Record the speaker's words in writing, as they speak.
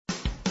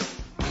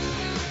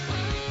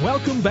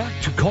Welcome back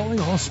to Calling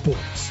All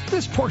Sports.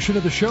 This portion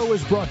of the show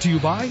is brought to you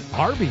by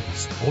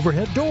Arby's,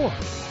 Overhead Door,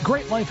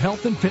 Great Life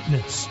Health and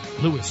Fitness,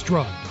 Lewis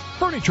Drug,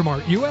 Furniture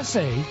Mart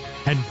USA,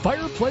 and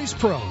Fireplace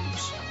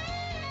Pros.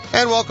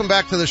 And welcome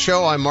back to the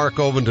show. I'm Mark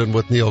Ovenden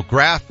with Neil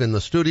Graff in the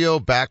studio,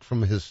 back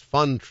from his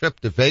fun trip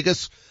to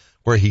Vegas,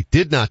 where he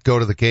did not go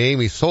to the game.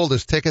 He sold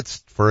his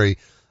tickets for a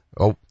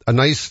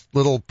nice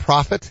little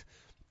profit,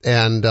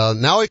 and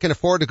now he can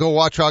afford to go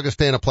watch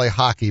Augustana play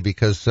hockey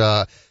because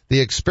the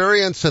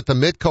experience at the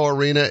Midco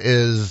Arena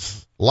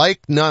is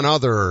like none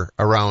other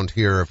around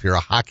here. If you're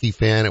a hockey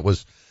fan, it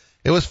was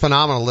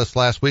phenomenal this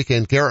last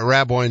weekend. Garrett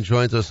Raboin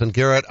joins us, and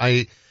Garrett,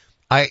 I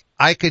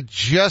could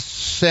just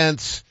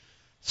sense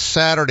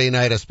Saturday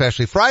night,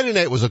 especially Friday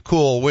night, was a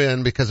cool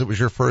win because it was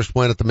your first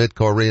win at the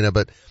Midco Arena.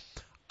 But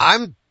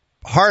I'm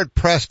hard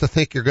pressed to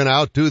think you're going to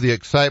outdo the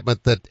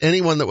excitement that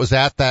anyone that was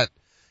at that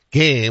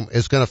game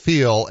is going to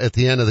feel at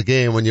the end of the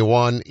game when you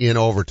won in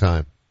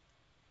overtime.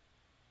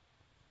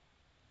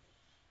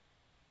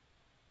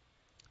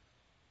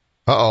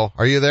 Uh-oh,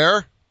 are you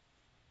there?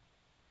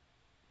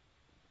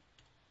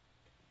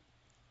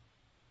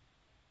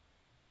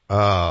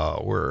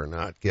 We're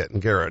not getting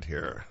Garrett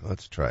here.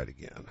 Let's try it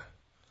again.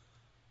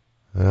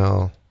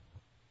 Well,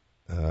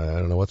 I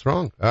don't know what's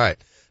wrong. All right.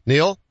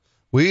 Neil,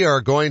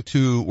 we're going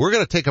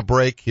to take a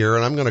break here,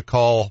 and I'm going to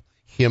call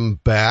him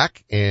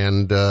back,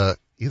 and either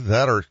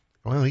that or,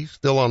 well, he's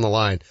still on the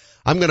line.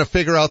 I'm going to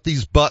figure out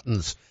these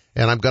buttons,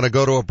 and I'm going to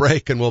go to a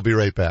break, and we'll be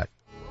right back.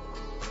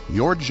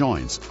 Your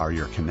joints are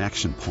your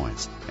connection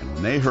points, and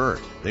when they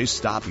hurt, they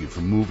stop you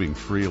from moving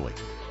freely.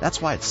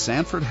 That's why at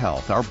Sanford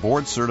Health, our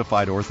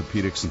board-certified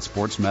orthopedics and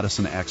sports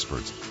medicine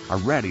experts are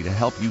ready to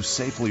help you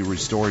safely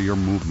restore your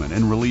movement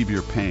and relieve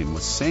your pain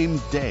with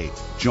same-day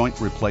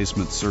joint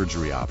replacement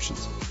surgery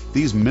options.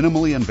 These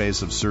minimally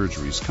invasive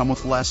surgeries come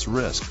with less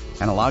risk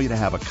and allow you to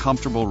have a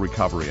comfortable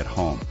recovery at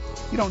home.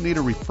 You don't need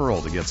a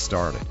referral to get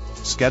started.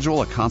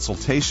 Schedule a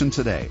consultation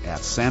today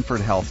at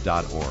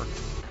sanfordhealth.org.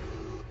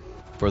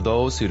 For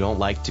those who don't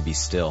like to be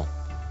still,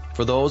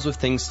 for those with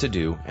things to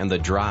do and the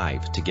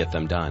drive to get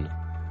them done,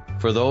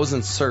 for those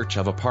in search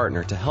of a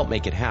partner to help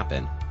make it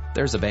happen,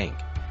 there's a bank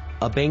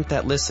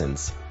that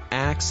listens,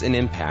 acts, and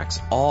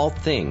impacts all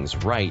things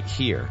right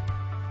here.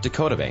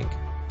 Dakota Bank.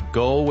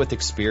 Go with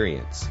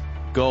experience.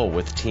 Go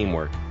with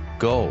teamwork.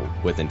 Go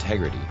with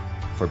integrity.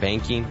 For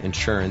banking,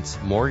 insurance,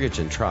 mortgage,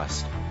 and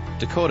trust,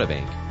 Dakota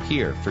Bank,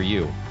 here for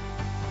you.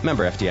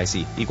 Member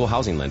FDIC, equal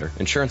housing lender,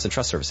 insurance and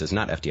trust services,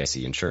 not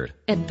FDIC insured.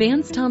 At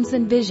Vance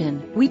Thompson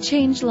Vision, we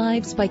change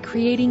lives by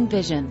creating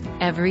vision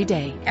every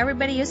day.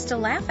 Everybody used to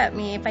laugh at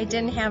me if I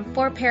didn't have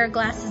 4 pair of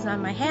glasses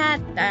on my head.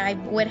 I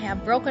would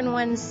have broken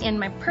ones in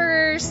my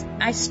purse.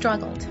 I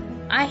struggled.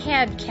 I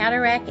had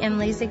cataract and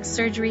LASIK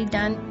surgery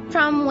done.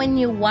 From when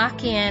you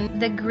walk in,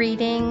 the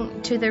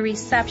greeting to the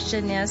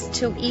receptionist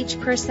to each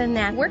person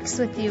that works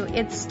with you,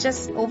 it's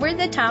just over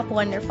the top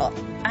wonderful.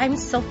 I'm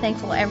so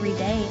thankful every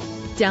day.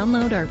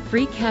 Download our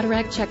free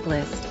cataract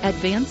checklist at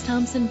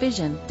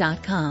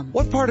VanceThompsonVision.com.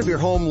 What part of your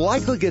home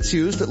likely gets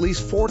used at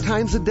least 4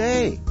 times a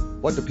day?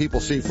 What do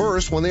people see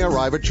first when they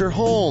arrive at your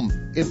home?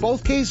 In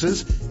both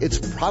cases, it's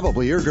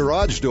probably your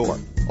garage door.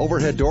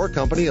 Overhead Door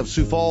Company of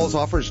Sioux Falls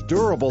offers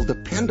durable,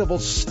 dependable,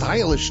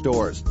 stylish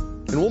doors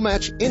and will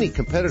match any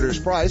competitor's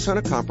price on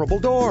a comparable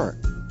door.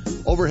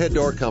 Overhead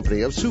Door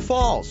Company of Sioux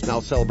Falls,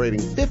 now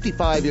celebrating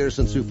 55 years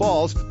in Sioux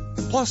Falls,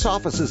 plus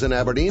offices in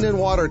Aberdeen and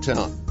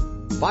Watertown.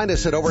 Find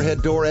us at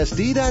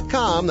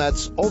overheaddoorsd.com.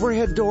 That's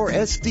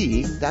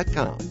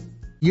overheaddoorsd.com.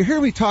 You hear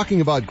me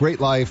talking about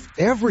Great Life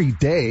every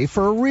day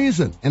for a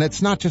reason, and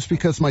it's not just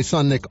because my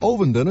son Nick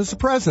Ovenden is the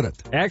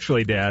president.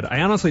 Actually, Dad,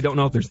 I honestly don't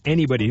know if there's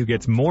anybody who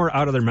gets more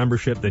out of their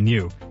membership than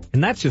you,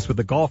 and that's just with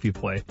the golf you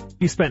play.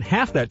 You spent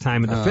half that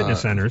time at the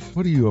fitness centers.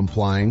 What are you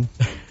implying?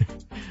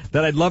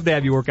 That I'd love to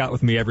have you work out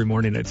with me every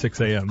morning at 6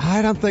 a.m.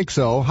 I don't think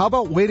so. How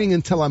about waiting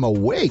until I'm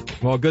awake?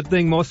 Well, good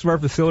thing most of our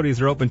facilities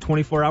are open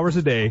 24 hours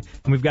a day,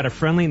 and we've got a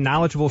friendly,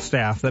 knowledgeable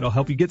staff that'll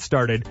help you get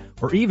started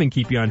or even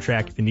keep you on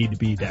track if you need to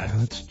be, Dad.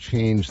 Let's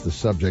change the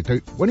subject.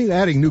 When are you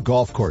adding new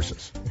golf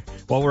courses?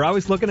 Well, we're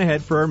always looking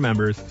ahead for our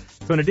members.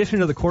 So in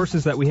addition to the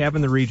courses that we have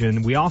in the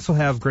region, we also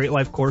have Great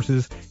Life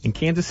courses in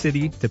Kansas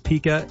City,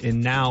 Topeka,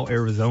 and now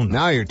Arizona.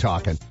 Now you're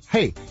talking.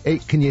 Hey,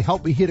 can you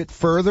help me hit it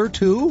further,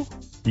 too?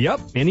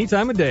 Yep, any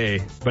time of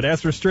day. But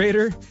as for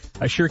straighter,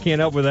 I sure can't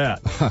help with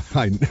that.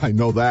 I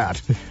know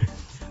that.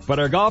 But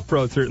our golf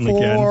pros certainly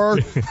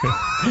can.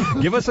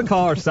 Give us a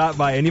call or stop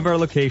by any of our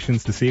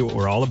locations to see what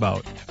we're all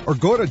about. Or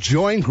go to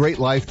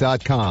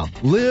joingreatlife.com.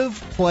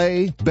 Live,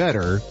 play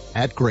better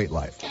at Great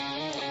Life.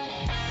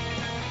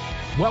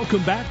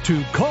 Welcome back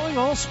to Calling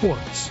All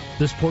Sports.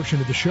 This portion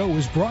of the show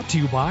is brought to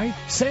you by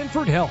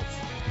Sanford Health,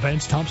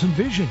 Vance Thompson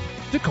Vision,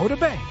 Dakota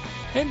Bank,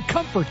 and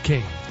Comfort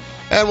King.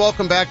 And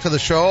welcome back to the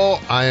show.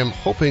 I am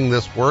hoping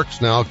this works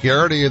now.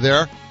 Garrett, are you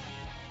there?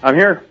 I'm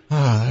here.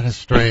 That is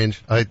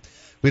strange.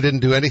 We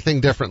didn't do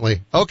anything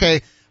differently.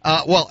 Okay.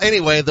 Well,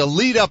 anyway, the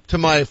lead up to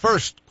my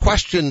first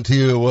question to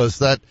you was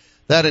that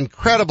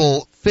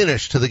incredible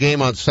finish to the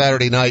game on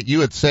Saturday night.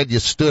 You had said you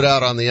stood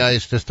out on the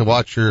ice just to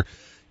watch your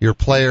your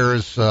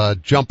players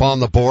jump on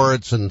the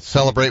boards and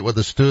celebrate with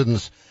the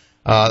students.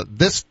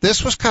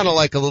 This was kind of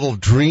like a little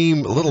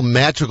dream, a little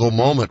magical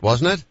moment,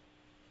 wasn't it?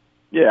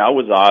 Yeah, it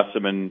was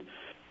awesome. And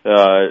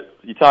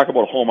you talk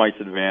about home ice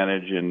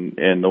advantage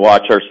and to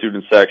watch our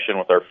student section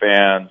with our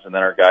fans, and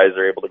then our guys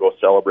are able to go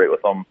celebrate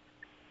with them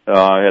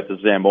at the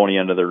Zamboni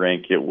end of the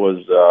rink. It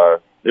was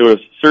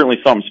certainly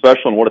something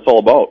special and what it's all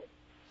about.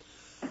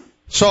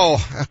 So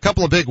a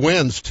couple of big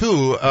wins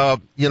too.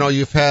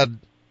 You've had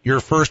your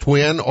first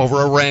win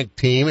over a ranked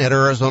team at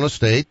Arizona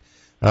State,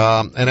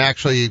 and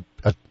actually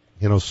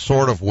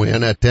sort of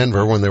win at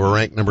Denver when they were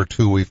ranked number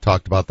 2. We've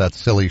talked about that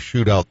silly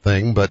shootout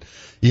thing, but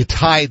you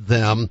tied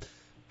them.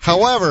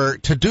 However,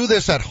 to do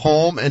this at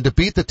home and to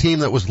beat the team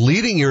that was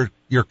leading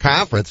your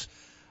conference,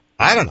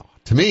 I don't know.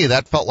 To me,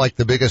 that felt like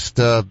the biggest,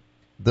 the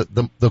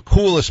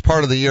coolest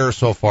part of the year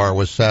so far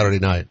was Saturday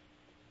night.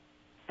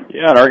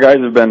 Yeah, and our guys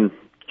have been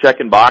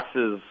checking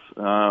boxes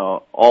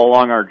all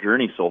along our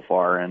journey so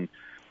far, and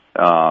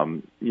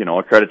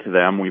a credit to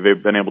them.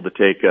 We've been able to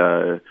take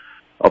a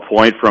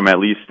point from at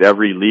least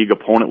every league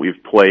opponent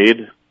we've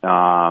played,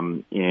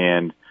 and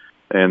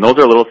those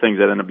are little things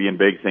that end up being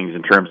big things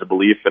in terms of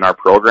belief in our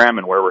program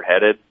and where we're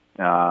headed.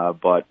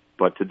 But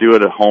to do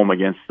it at home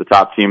against the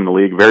top team in the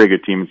league, very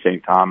good team in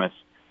St. Thomas,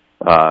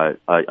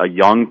 a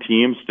young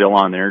team still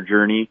on their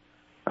journey,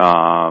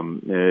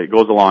 it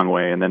goes a long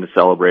way. And then to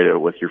celebrate it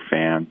with your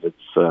fans, it's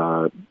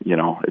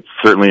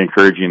certainly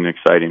encouraging and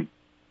exciting.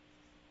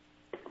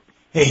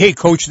 Hey,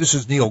 Coach, this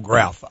is Neil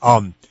Graff.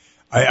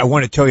 I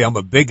want to tell you I'm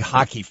a big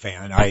hockey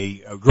fan.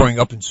 Growing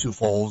up in Sioux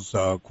Falls,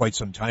 quite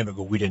some time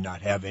ago, we did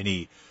not have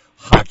any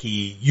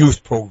hockey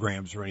youth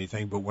programs or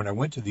anything, but when I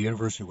went to the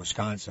University of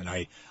Wisconsin,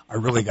 I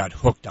really got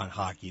hooked on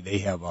hockey.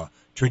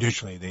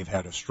 Traditionally they've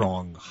had a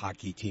strong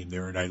hockey team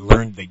there, and I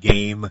learned the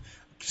game,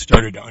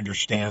 started to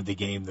understand the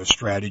game, the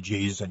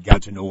strategies, and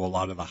got to know a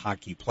lot of the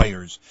hockey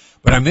players.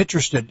 But I'm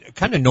interested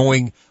kind of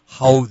knowing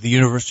how the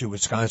University of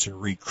Wisconsin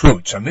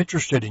recruits. I'm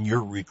interested in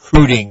your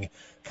recruiting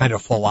kind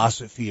of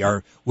philosophy.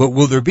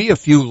 Will there be a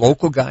few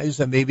local guys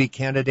that may be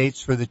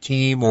candidates for the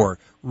team, or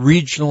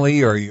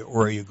regionally,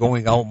 or are you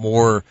going out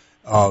more,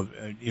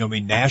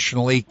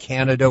 nationally,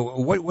 Canada?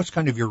 What's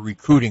kind of your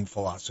recruiting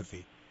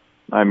philosophy?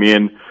 I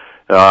mean,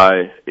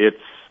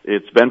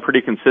 it's been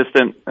pretty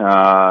consistent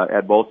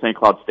at both St.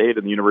 Cloud State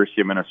and the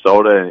University of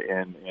Minnesota,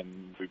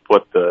 and we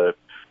put the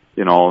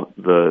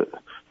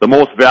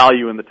most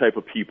value in the type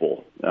of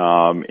people,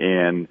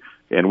 and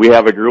we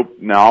have a group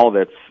now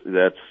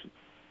that's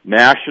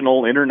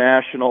national,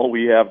 international.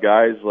 We have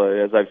guys,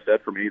 as I've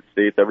said, from 8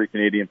 states, every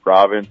Canadian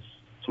province,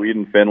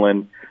 Sweden,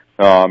 Finland,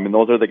 and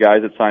those are the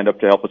guys that signed up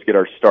to help us get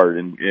our start.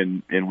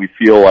 And we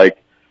feel like,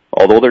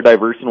 although they're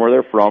diverse in where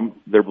they're from,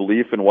 their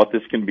belief in what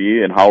this can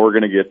be and how we're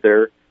going to get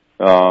there,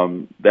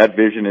 that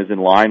vision is in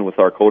line with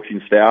our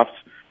coaching staffs.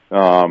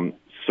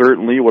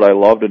 Certainly would I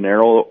love to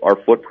narrow our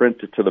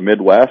footprint to the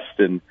Midwest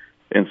and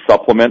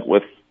supplement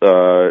with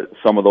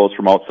some of those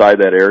from outside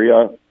that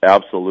area.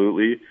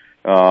 Absolutely.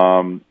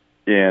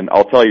 And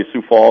I'll tell you,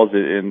 Sioux Falls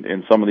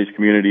and some of these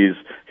communities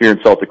here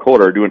in South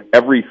Dakota are doing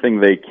everything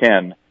they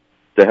can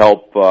to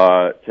help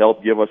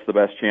give us the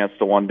best chance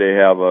to one day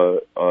have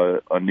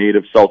a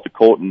native South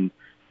Dakotan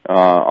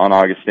on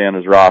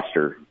Augustana's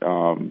roster.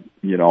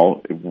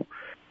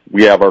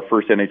 We have our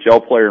first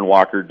NHL player in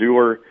Walker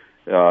Dewar,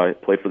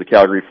 played for the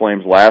Calgary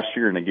Flames last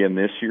year and again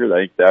this year.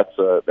 I think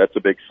that's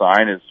a big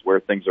sign is where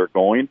things are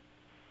going.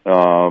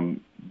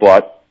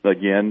 But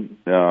again,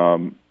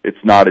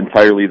 it's not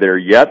entirely there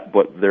yet,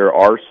 but there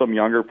are some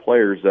younger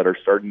players that are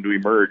starting to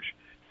emerge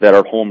that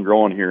are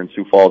homegrown here in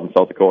Sioux Falls and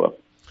South Dakota.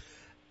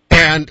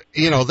 And,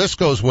 this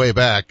goes way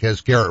back,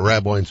 as Garrett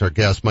Raboin's our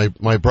guest.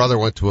 My brother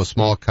went to a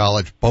small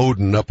college,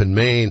 Bowdoin, up in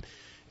Maine,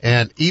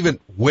 and even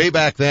way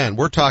back then,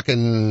 we're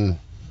talking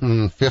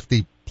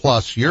 50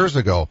 plus years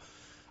ago,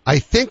 I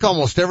think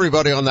almost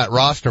everybody on that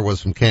roster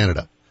was from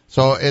Canada.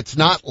 So it's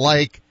not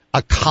like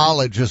a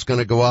college is going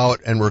to go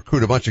out and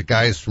recruit a bunch of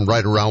guys from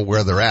right around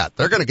where they're at.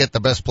 They're going to get the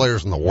best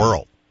players in the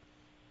world.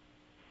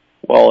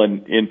 Well,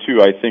 and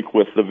too, I think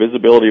with the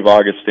visibility of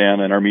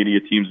Augustana, and our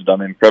media team's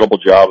done an incredible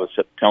job of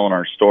telling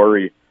our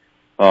story,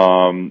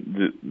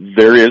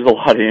 there is a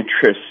lot of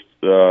interest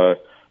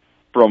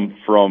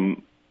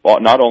from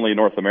not only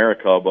North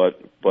America,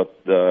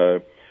 but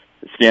the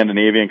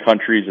Scandinavian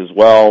countries as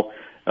well.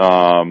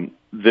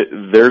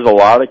 There's a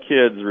lot of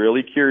kids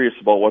really curious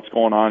about what's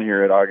going on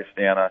here at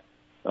Augustana.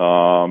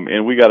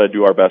 And we got to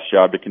do our best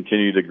job to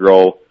continue to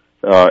grow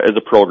as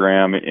a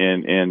program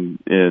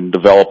and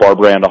develop our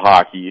brand of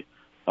hockey.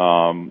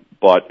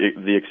 But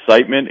the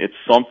excitement, it's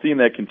something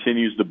that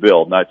continues to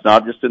build. Now, it's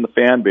not just in the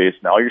fan base.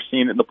 Now you're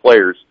seeing it in the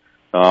players.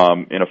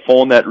 And a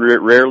phone that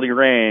rarely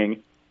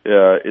rang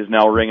is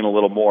now ringing a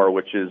little more,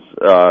 which is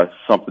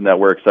something that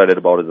we're excited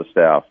about as a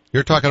staff.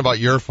 You're talking about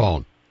your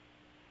phone.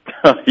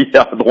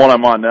 Yeah, the one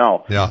I'm on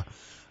now. Yeah.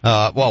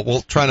 Well,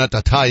 we'll try not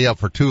to tie you up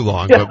for too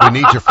long, but we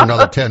need you for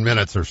another 10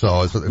 minutes or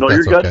so. If no,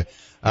 that's you're okay. Good.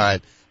 All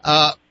right.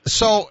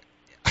 So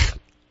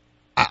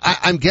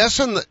I'm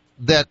guessing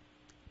that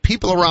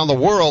people around the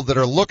world that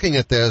are looking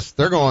at this,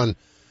 they're going,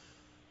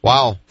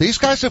 Wow. These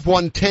guys have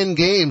won 10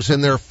 games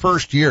in their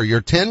first year.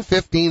 You're 10,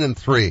 15, and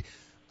 3.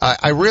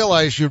 I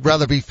realize you'd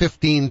rather be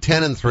 15,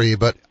 10, and 3,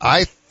 but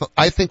I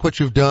think what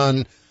you've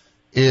done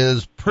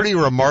is pretty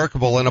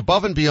remarkable. And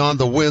above and beyond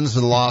the wins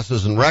and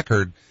losses and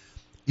record,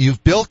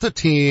 you've built a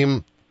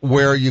team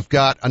where you've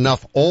got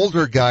enough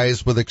older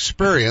guys with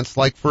experience,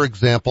 like, for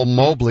example,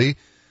 Mobley.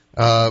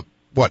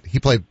 He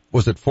played,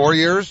 was it 4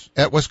 years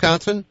at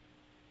Wisconsin?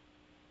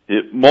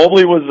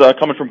 Mobley was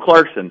coming from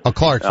Clarkson. Oh,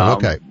 Clarkson,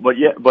 okay.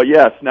 But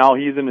yes, now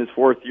he's in his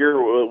 4th year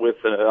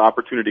with an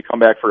opportunity to come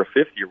back for a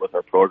 5th year with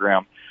our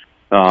program.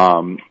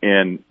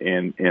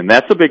 And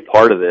that's a big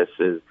part of this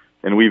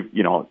and we've,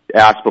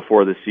 asked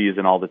before the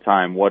season all the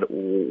time,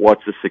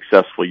 what's a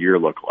successful year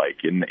look like?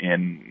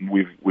 And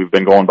we've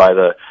been going by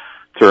the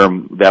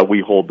term that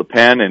we hold the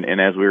pen,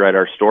 and as we write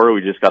our story,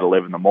 we just got to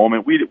live in the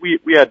moment.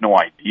 We had no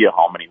idea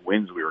how many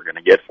wins we were going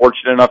to get.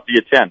 Fortunate enough to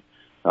get 10.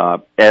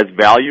 As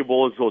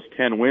valuable as those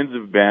 10 wins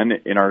have been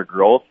in our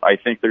growth, I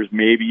think there's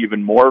maybe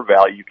even more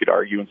value, you could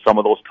argue, in some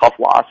of those tough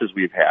losses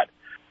we've had,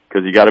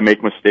 because you got to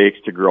make mistakes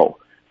to grow.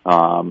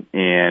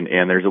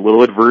 And there's a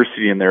little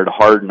adversity in there to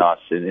harden us,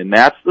 and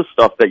that's the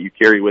stuff that you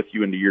carry with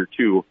you into year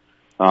 2,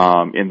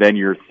 and then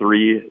year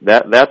 3.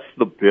 That's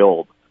the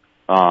build.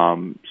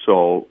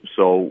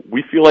 So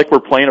we feel like we're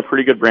playing a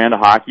pretty good brand of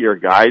hockey. Our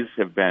guys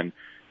have been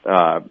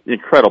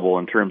incredible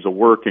in terms of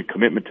work and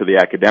commitment to the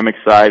academic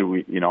side.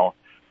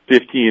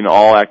 15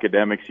 all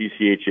academics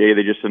ECHA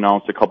they just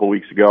announced a couple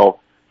weeks ago.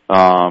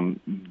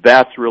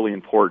 That's really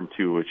important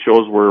too. It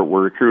shows we're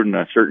recruiting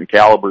a certain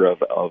caliber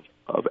of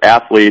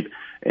athlete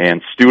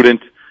and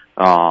student,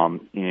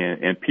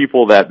 and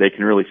people that they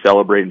can really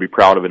celebrate and be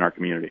proud of in our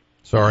community.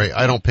 Sorry,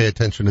 I don't pay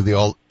attention to the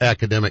all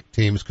academic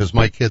teams because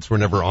my kids were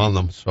never on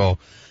them. So,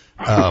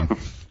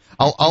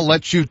 I'll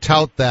let you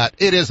tout that.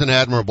 It is an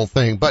admirable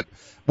thing. But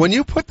when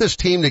you put this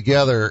team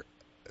together,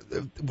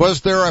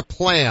 was there a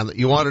plan that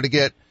you wanted to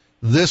get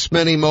this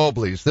many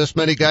Mobleys, this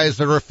many guys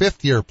that are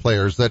 5th-year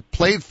players that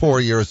played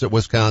 4 years at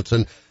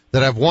Wisconsin,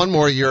 that have 1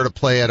 more year to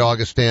play at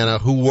Augustana,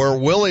 who were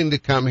willing to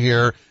come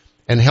here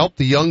and help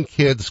the young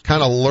kids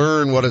kind of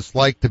learn what it's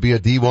like to be a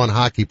D1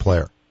 hockey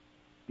player?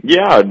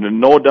 Yeah,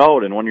 no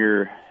doubt. And when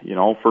you're,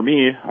 for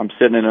me, I'm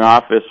sitting in an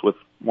office with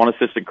one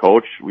assistant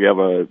coach. We have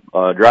a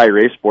dry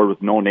erase board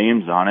with no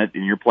names on it,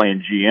 and you're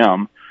playing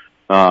GM.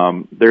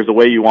 There's a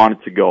way you want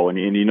it to go, and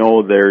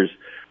there's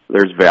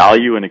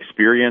value and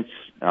experience.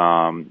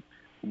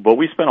 But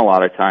we spent a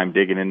lot of time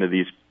digging into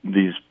these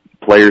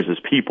players as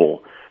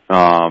people,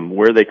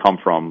 where they come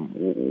from,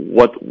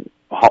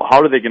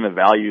 how are they going to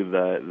value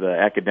the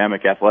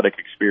academic athletic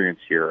experience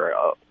here,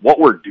 what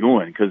we're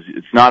doing, because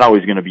it's not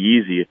always going to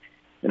be easy.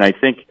 And I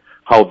think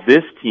how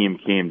this team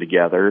came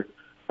together,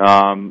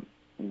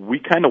 we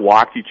kind of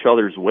walked each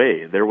other's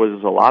way. There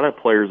was a lot of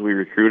players we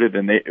recruited,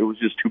 and it was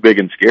just too big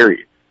and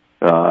scary.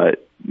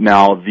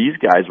 Now these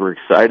guys were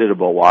excited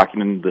about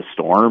walking into the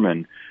storm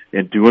and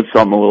doing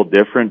something a little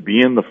different,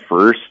 being the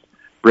first,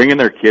 bringing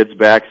their kids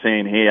back,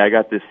 saying, "Hey, I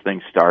got this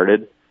thing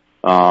started."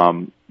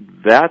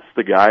 That's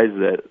the guys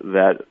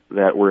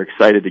that were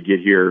excited to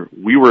get here.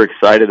 We were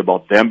excited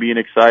about them being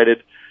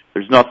excited.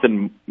 There's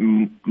nothing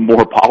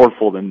more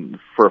powerful than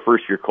for a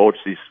first year coach,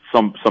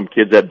 some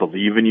kids that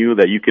believe in you,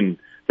 that you can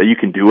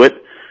do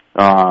it.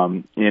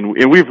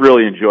 And we've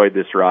really enjoyed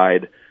this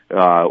ride.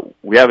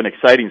 We have an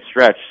exciting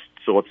stretch,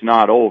 so it's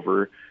not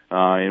over.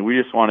 And we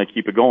just want to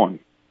keep it going.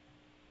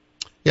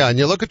 Yeah, and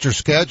you look at your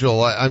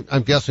schedule,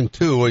 I'm guessing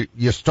too,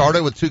 you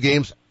started with 2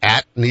 games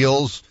at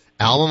Neil's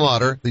alma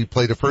mater. You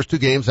played the first 2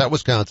 games at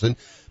Wisconsin,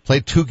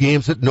 played 2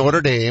 games at Notre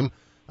Dame,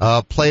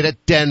 played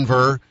at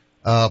Denver,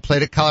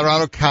 played at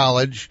Colorado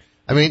College.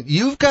 I mean,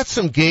 you've got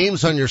some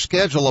games on your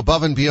schedule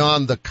above and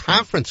beyond the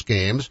conference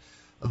games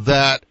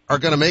that are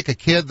going to make a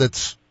kid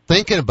that's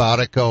thinking about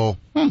it go,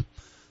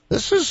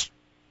 this is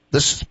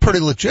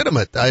pretty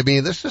legitimate. I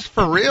mean, this is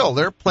for real.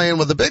 They're playing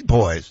with the big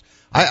boys.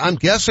 I'm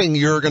guessing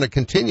you're going to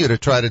continue to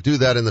try to do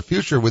that in the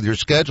future with your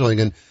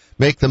scheduling and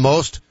make the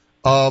most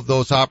of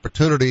those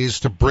opportunities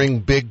to bring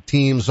big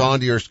teams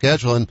onto your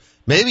schedule and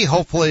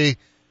hopefully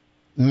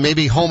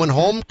home and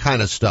home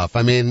kind of stuff.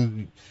 I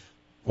mean,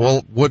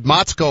 well, would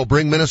Motzko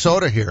bring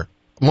Minnesota here?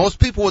 Most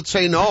people would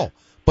say no,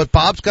 but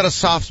Bob's got a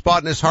soft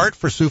spot in his heart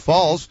for Sioux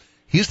Falls.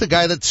 He's the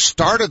guy that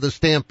started the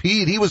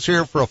Stampede. He was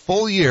here for a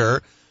full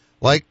year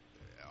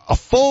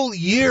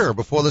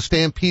before the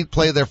Stampede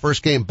played their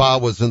first game.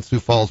 Bob was in Sioux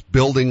Falls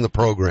building the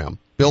program,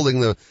 building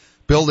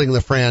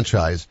the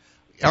franchise.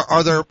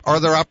 Are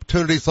there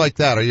opportunities like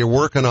that? Are you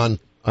working on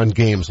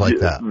games like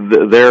that?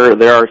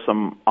 There are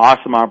some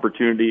awesome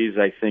opportunities.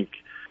 I think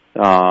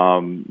this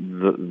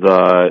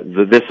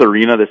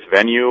arena, this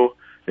venue,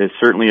 is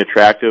certainly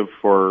attractive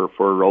for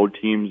road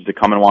teams to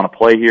come and want to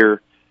play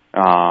here.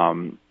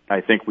 I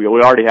think we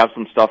already have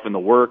some stuff in the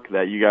work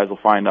that you guys will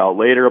find out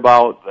later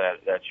about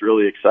that's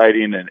really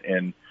exciting,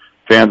 and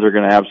fans are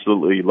going to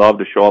absolutely love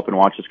to show up and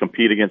watch us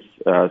compete against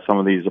some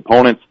of these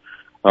opponents.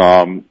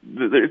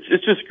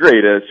 It's just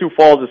great. Sioux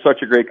Falls is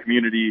such a great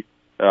community.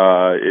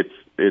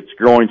 It's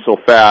growing so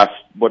fast,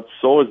 but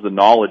so is the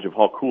knowledge of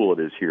how cool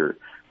it is here.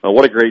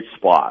 what a great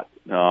spot.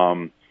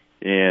 And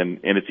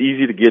it's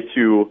easy to get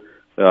to.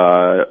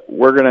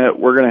 We're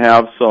gonna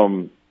have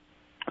some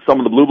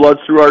of the blue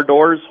bloods through our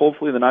doors,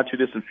 hopefully in the not too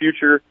distant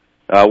future.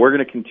 We're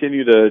gonna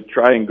continue to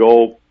try and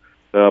go,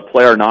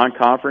 play our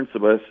non-conference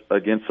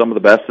against some of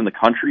the best in the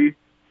country.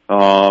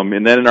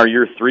 And then in our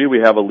year 3, we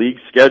have a league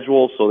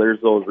schedule, so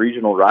there's those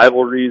regional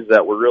rivalries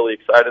that we're really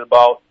excited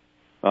about.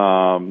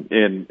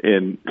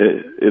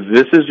 If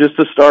this is just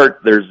a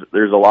start, there's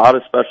a lot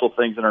of special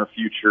things in our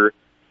future.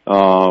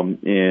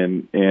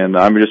 And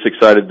I'm just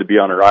excited to be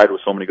on a ride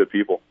with so many good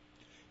people.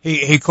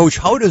 Hey, Coach,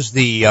 how does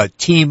the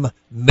team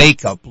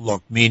makeup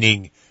look?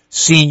 Meaning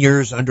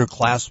seniors,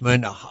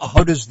 underclassmen.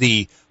 How does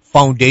the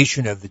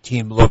foundation of the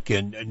team look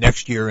in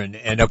next year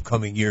and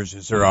upcoming years?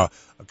 Is there a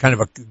kind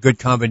of a good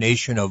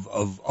combination of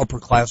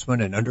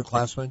upperclassmen and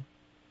underclassmen?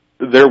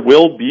 There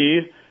will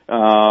be,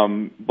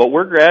 but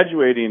we're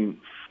graduating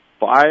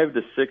 5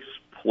 to 6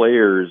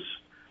 players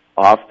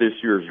off this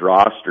year's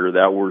roster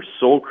that were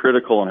so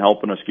critical in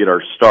helping us get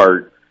our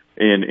start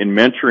in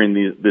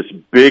mentoring this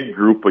big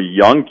group of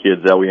young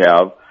kids that we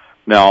have.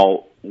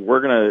 Now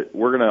we're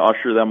gonna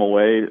usher them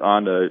away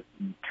onto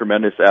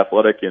tremendous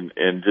athletic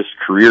and just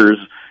careers,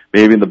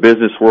 maybe in the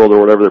business world or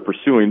whatever they're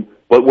pursuing.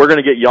 But we're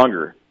gonna get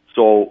younger,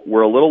 so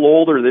we're a little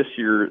older this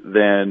year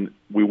than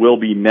we will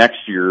be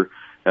next year.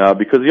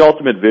 Because the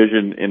ultimate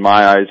vision, in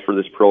my eyes, for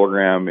this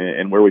program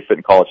and where we fit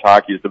in college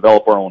hockey is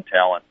develop our own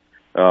talent,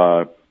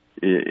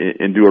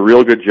 and do a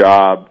real good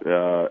job,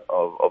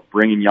 of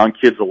bringing young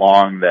kids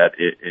along that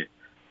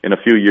in a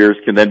few years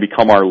can then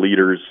become our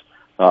leaders.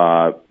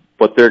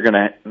 But they're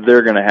gonna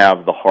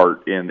have the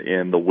heart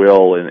and the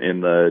will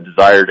and the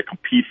desire to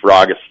compete for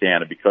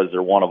Augustana because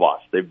they're one of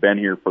us. They've been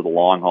here for the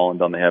long haul and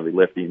done the heavy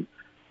lifting.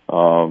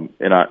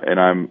 And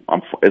I'm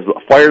as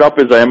fired up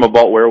as I am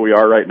about where we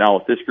are right now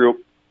with this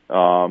group.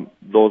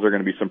 Those are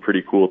going to be some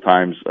pretty cool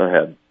times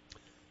ahead.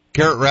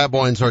 Garrett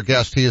Raboin's our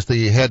guest. He is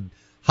the head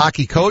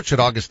hockey coach at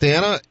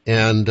Augustana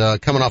and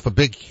coming off a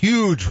big,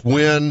 huge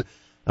win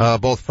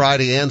both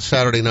Friday and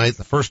Saturday night,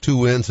 the first 2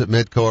 wins at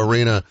Midco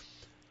Arena.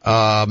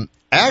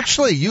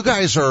 Actually, you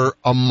guys are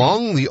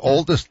among the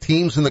oldest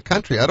teams in the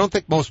country. I don't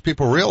think most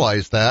people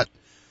realize that.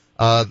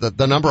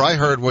 The number I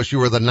heard was you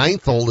were the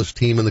 9th oldest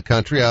team in the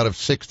country out of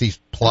 60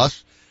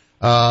 plus.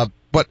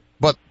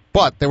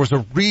 But there was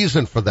a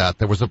reason for that.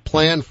 There was a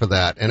plan for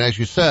that. And as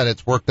you said,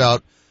 it's worked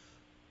out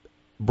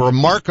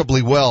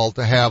remarkably well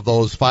to have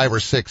those 5 or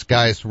 6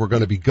 guys who were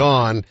going to be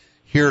gone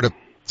here to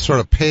sort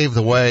of pave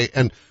the way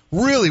and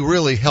really,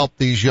 really help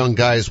these young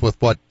guys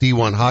with what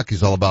D1 hockey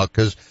is all about.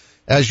 Because,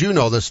 as you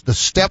know, the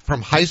step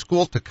from high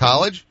school to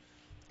college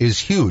is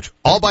huge,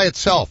 all by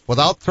itself,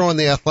 without throwing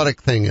the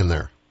athletic thing in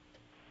there.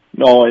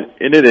 No,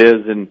 and it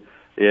is,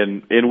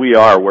 and we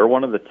are. We're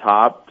one of the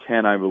top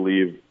 10, I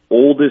believe,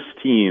 oldest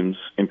teams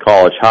in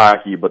college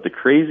hockey. But the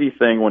crazy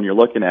thing when you're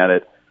looking at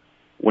it,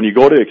 when you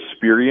go to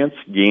experience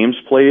games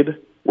played,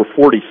 we're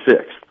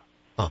 46th.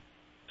 Huh.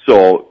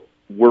 So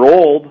we're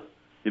old,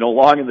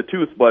 long in the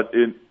tooth, but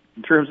in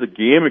terms of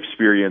game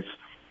experience,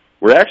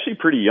 we're actually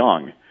pretty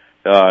young.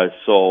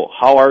 So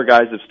how our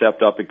guys have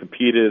stepped up and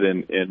competed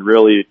and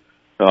really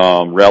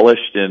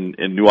relished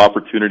in new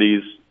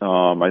opportunities,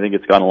 I think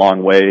it's gone a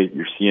long way.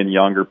 You're seeing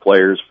younger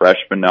players,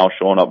 freshmen now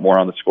showing up more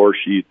on the score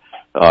sheet,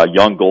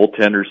 young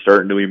goaltenders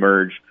starting to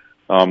emerge.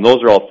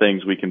 Those are all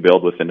things we can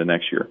build with into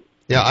next year.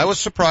 Yeah, I was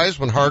surprised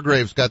when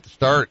Hargraves got the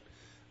start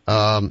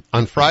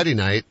on Friday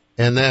night,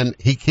 and then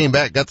he came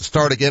back, got the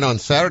start again on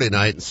Saturday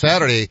night. And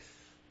Saturday,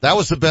 that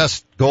was the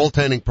best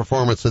goaltending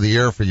performance of the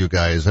year for you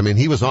guys. I mean,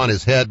 he was on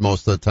his head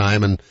most of the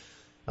time, and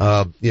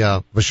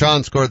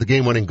Vachon scored the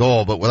game-winning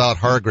goal, but without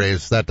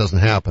Hargraves, that doesn't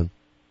happen.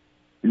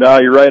 No,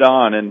 you're right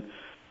on, and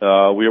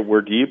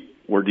we're deep.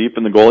 We're deep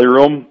in the goalie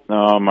room.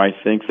 I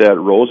think that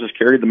Rose has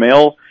carried the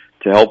mail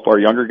to help our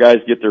younger guys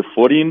get their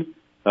footing.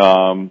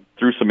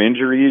 Through some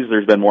injuries,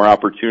 there's been more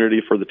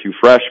opportunity for the 2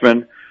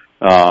 freshmen.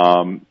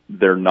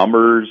 Their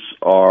numbers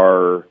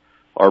are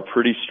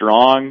pretty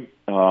strong,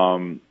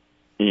 and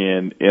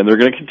they're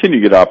going to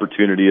continue to get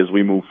opportunity as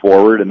we move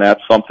forward, and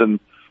that's something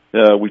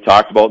we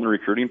talked about in the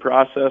recruiting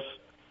process.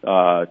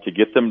 To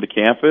get them to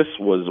campus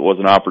was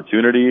an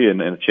opportunity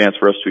and a chance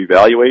for us to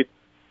evaluate.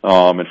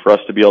 And for us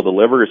to be able to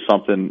deliver is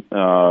something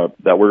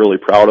that we're really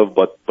proud of,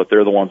 but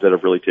they're the ones that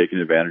have really taken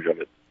advantage of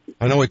it.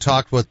 I know we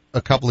talked with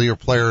a couple of your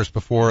players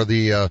before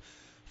the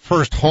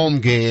first home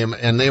game,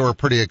 and they were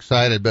pretty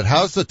excited. But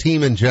how's the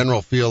team in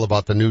general feel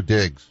about the new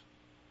digs?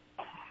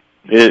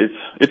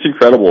 It's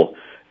incredible.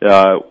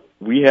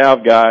 We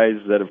have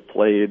guys that have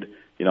played.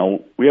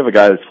 We have a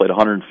guy that's played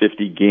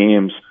 150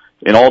 games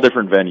in all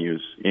different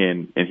venues,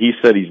 and he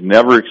said he's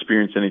never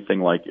experienced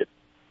anything like it.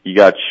 He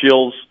got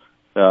chills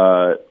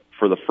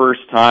for the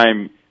first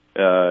time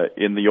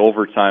in the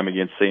overtime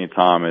against St.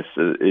 Thomas,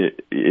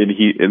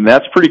 and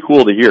that's pretty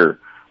cool to hear.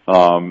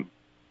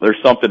 There's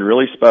something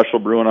really special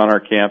brewing on our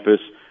campus.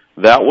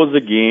 That was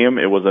a game.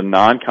 It was a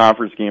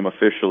non-conference game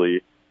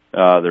officially.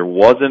 There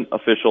wasn't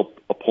official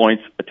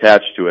points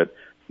attached to it.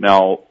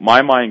 Now,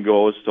 my mind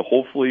goes to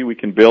hopefully we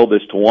can build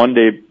this to one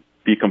day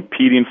be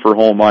competing for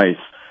home ice.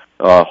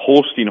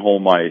 hosting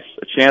home ice,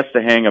 a chance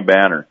to hang a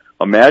banner.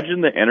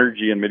 Imagine the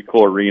energy in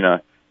Midco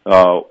Arena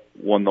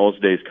when those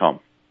days come.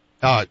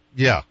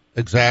 Yeah,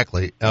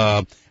 exactly.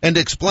 And to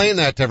explain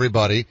that to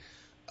everybody,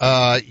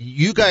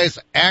 you guys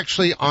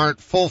actually aren't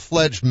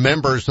full-fledged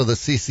members of the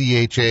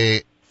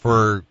CCHA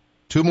for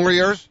 2 more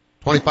years,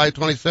 25,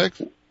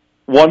 26?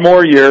 1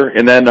 more year,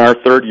 and then our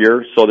 3rd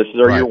year. So this is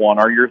our year 1.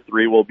 Our year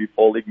 3 will be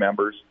full league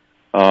members,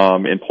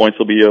 and points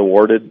will be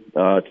awarded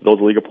to those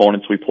league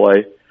opponents we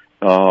play.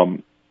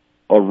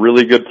 A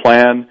really good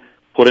plan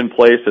put in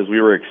place as we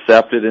were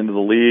accepted into the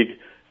league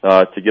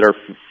to get our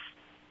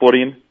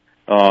footing.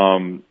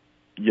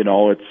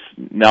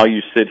 It's now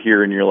you sit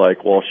here and you're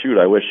like, well, shoot,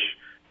 I wish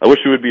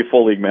we would be a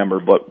full league member,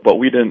 but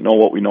we didn't know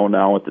what we know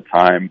now at the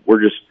time. We're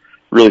just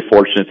really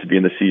fortunate to be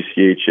in the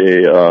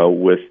CCHA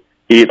with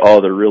 8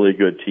 other really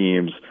good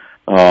teams,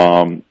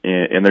 and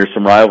there's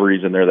some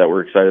rivalries in there that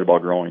we're excited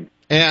about growing.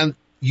 And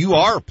you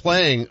are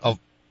playing a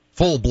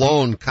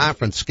full-blown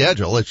conference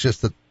schedule. It's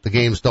just that the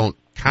games don't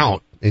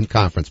count in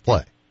conference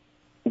play.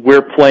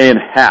 We're playing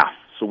half,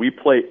 so we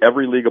play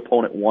every league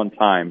opponent 1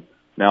 time.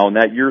 Now, in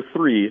that year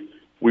 3,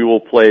 we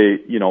will play,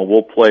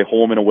 we'll play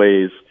home and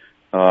aways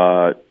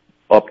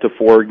up to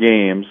 4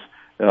 games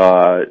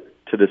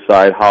to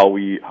decide how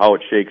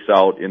it shakes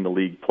out in the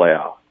league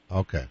playoff.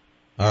 Okay.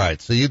 All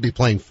right. So you'd be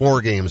playing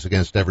 4 games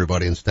against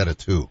everybody instead of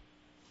 2.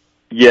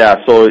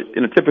 Yeah. So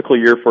in a typical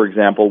year, for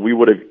example, we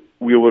would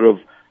have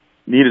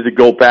needed to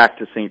go back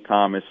to St.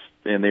 Thomas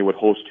and they would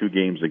host 2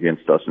 games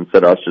against us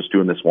instead of us just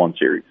doing this 1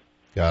 series.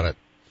 Got it.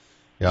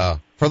 Yeah.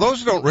 For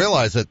those who don't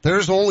realize it,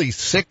 there's only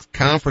 6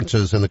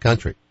 conferences in the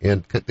country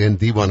in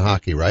D1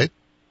 hockey, right?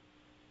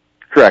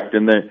 Correct.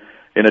 And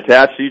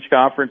attached to each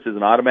conference is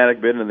an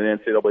automatic bid in the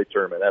NCAA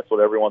tournament. That's what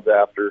everyone's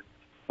after.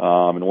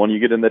 And when you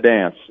get in the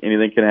dance,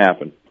 anything can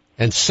happen.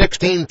 And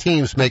 16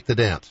 teams make the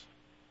dance.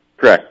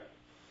 Correct.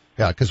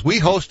 Yeah, because we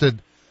hosted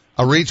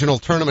a regional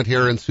tournament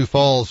here in Sioux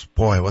Falls.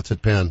 Boy, what's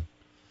it been?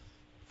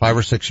 5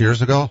 or 6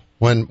 years ago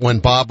when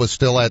Bob was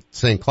still at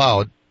St.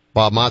 Cloud,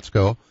 Bob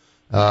Motzko.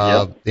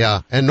 Yep.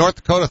 Yeah. And North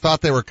Dakota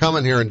thought they were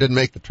coming here and didn't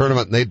make the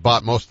tournament, and they'd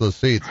bought most of the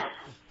seats.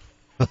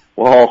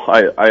 Well,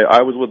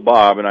 I was with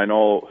Bob, and I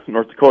know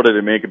North Dakota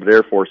didn't make it, but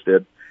Air Force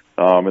did.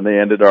 And they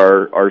ended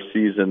our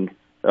season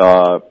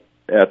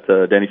at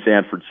Denny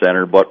Sanford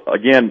Center. But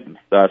again,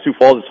 Sioux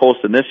Falls is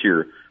hosting this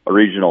year a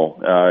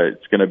regional.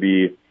 It's going to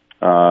be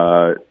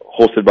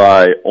hosted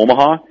by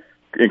Omaha.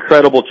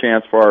 Incredible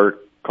chance for our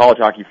college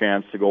hockey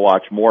fans to go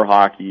watch more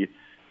hockey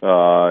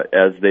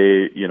as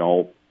they,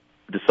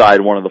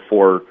 decide one of the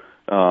 4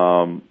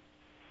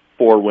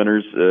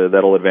 winners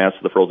that'll advance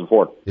to the Frozen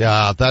Four.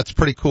 Yeah, that's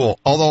pretty cool.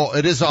 Although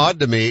it is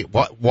odd to me,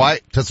 why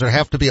does there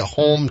have to be a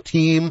home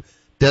team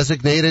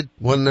designated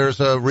when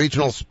there's a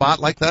regional spot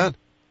like that?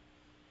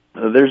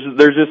 There's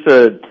just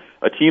a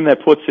team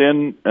that puts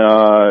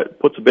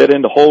a bid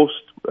in to host.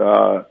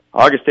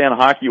 Augustana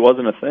hockey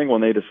wasn't a thing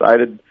when they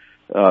decided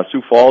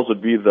Sioux Falls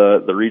would be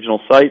the regional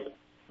site.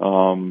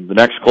 The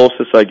next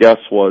closest, I guess,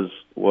 was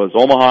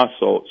Omaha,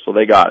 so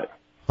they got it.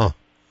 Huh.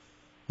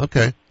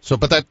 Okay. So,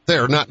 but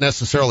they're not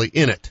necessarily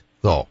in it,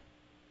 though.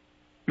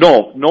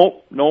 No.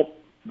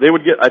 They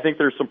would get, I think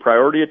there's some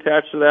priority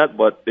attached to that,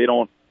 but they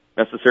don't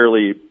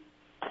necessarily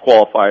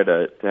qualify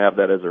to have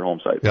that as their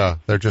home site. Yeah,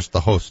 they're just the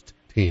host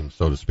team,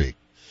 so to speak.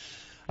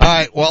 All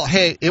right. Well,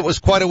 hey, it was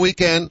quite a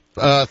weekend.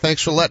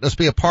 Thanks for letting us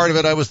be a part of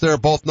it. I was there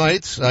both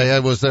nights. I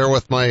was there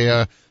with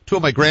my 2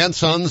 of my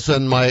grandsons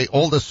and my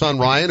oldest son,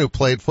 Ryan, who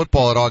played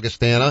football at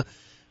Augustana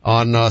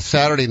on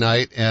Saturday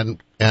night,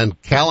 and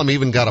Callum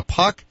even got a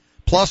puck.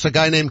 Plus, a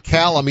guy named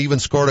Callum even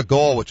scored a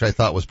goal, which I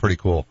thought was pretty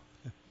cool.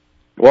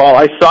 Well,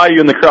 I saw you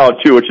in the crowd,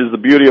 too, which is the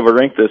beauty of a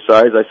rink this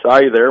size. I saw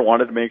you there,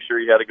 wanted to make sure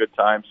you had a good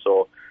time,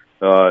 so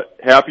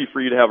happy for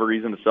you to have a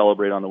reason to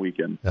celebrate on the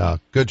weekend. Yeah,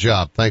 good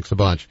job. Thanks a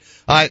bunch.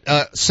 All right,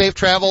 safe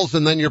travels,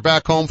 and then you're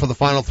back home for the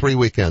final 3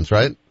 weekends,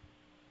 right?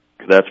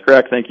 That's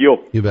correct. Thank you.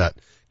 You bet.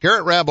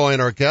 Garrett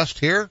Raboin, our guest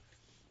here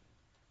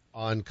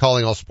on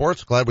Calling All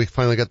Sports. Glad we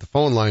finally got the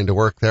phone line to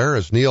work there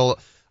as Neil.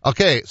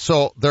 Okay,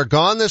 so they're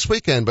gone this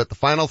weekend, but the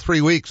final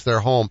 3 weeks they're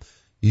home.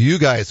 You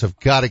guys have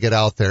got to get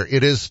out there.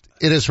 It is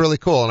really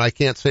cool, and I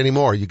can't say any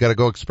more. You got to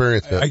go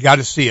experience it. I got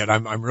to see it.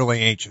 I'm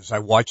really anxious. I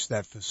watched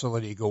that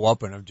facility go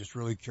up, and I'm just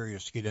really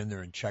curious to get in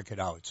there and check it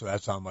out. So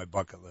that's on my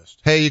bucket list.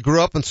 Hey, you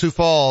grew up in Sioux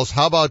Falls.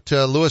 How about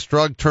Louis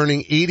Drug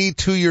turning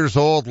 82 years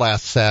old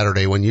last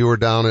Saturday when you were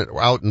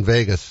out in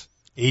Vegas?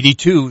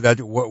 82.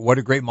 What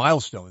a great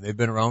milestone. They've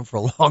been around for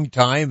a long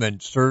time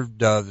and served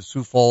the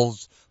Sioux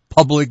Falls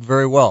public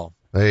very well.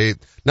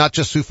 Not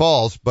just Sioux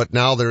Falls, but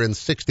now they're in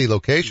 60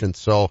 locations.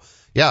 So,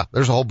 yeah,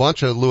 there's a whole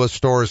bunch of Lewis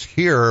stores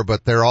here,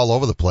 but they're all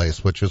over the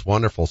place, which is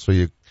wonderful. So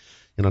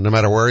no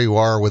matter where you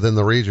are within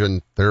the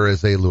region, there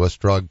is a Lewis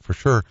Drug for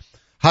sure.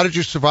 How did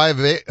you survive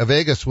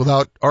Vegas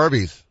without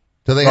Arby's?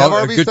 Do they have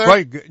Arby's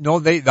there? No,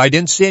 I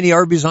didn't see any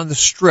Arby's on the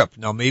Strip.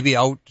 Now, maybe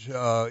out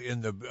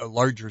in the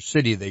larger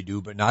city they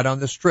do, but not on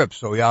the Strip.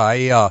 So,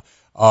 yeah,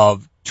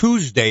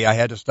 Tuesday I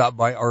had to stop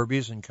by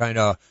Arby's and kind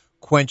of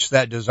quench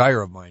that desire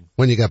of mine.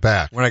 When you got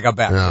back? When I got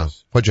back, yeah.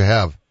 Yes. What'd you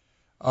have?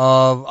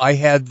 I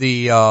had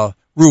the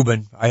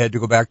Reuben. I had to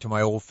go back to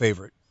my old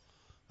favorite.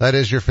 That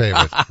is your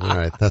favorite. All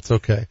right, that's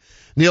okay.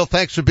 Neil,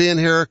 thanks for being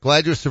here.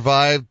 Glad you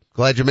survived.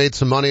 Glad you made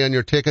some money on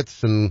your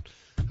tickets and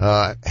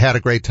had a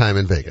great time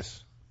in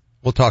Vegas.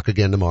 We'll talk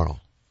again tomorrow.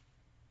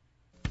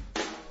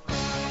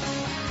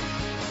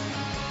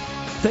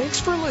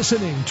 Thanks for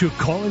listening to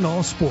Calling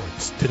All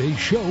Sports. Today's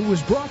show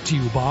was brought to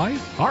you by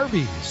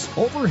Arby's,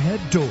 Overhead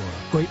Door,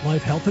 Great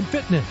Life Health and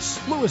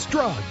Fitness, Lewis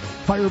Drug,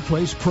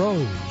 Fireplace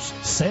Pros,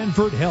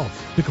 Sanford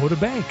Health, Dakota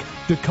Bank,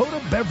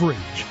 Dakota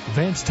Beverage,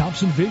 Vance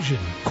Thompson Vision,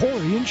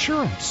 Corey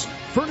Insurance,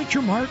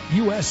 Furniture Mart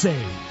USA,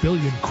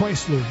 Billion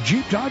Chrysler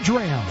Jeep Dodge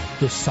Ram,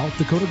 the South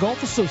Dakota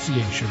Golf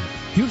Association,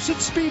 Houston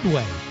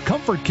Speedway,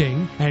 Comfort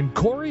King, and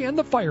Corey and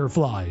the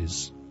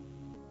Fireflies.